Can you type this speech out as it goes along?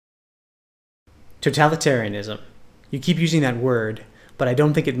Totalitarianism. You keep using that word, but I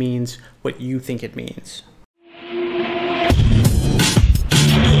don't think it means what you think it means.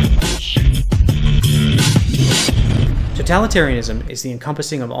 Totalitarianism is the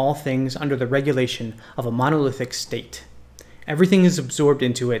encompassing of all things under the regulation of a monolithic state. Everything is absorbed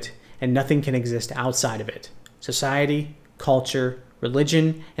into it, and nothing can exist outside of it. Society, culture,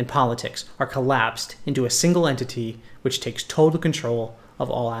 religion, and politics are collapsed into a single entity which takes total control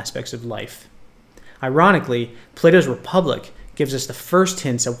of all aspects of life. Ironically, Plato's Republic gives us the first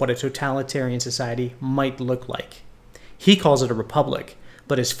hints of what a totalitarian society might look like. He calls it a republic,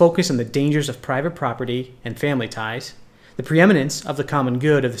 but is focused on the dangers of private property and family ties, the preeminence of the common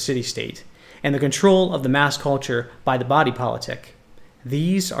good of the city-state, and the control of the mass culture by the body politic.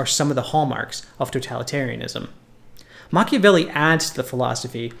 These are some of the hallmarks of totalitarianism. Machiavelli adds to the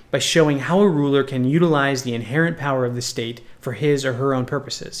philosophy by showing how a ruler can utilize the inherent power of the state for his or her own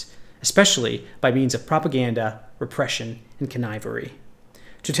purposes, especially by means of propaganda, repression, and connivery.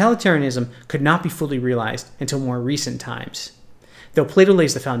 Totalitarianism could not be fully realized until more recent times. Though Plato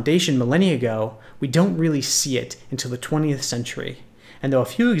lays the foundation millennia ago, we don't really see it until the 20th century. And though a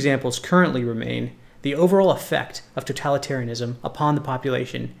few examples currently remain, the overall effect of totalitarianism upon the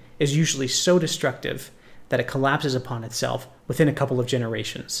population is usually so destructive that it collapses upon itself within a couple of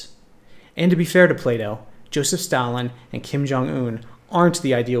generations. And to be fair to Plato, Joseph Stalin and Kim Jong-un aren't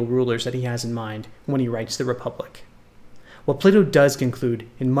the ideal rulers that he has in mind when he writes the Republic. What Plato does conclude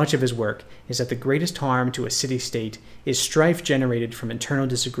in much of his work is that the greatest harm to a city-state is strife generated from internal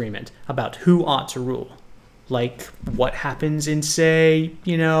disagreement about who ought to rule, like what happens in, say,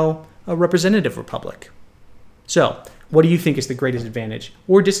 a representative republic. So, what do you think is the greatest advantage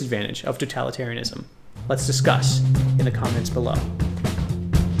or disadvantage of totalitarianism? Let's discuss in the comments below.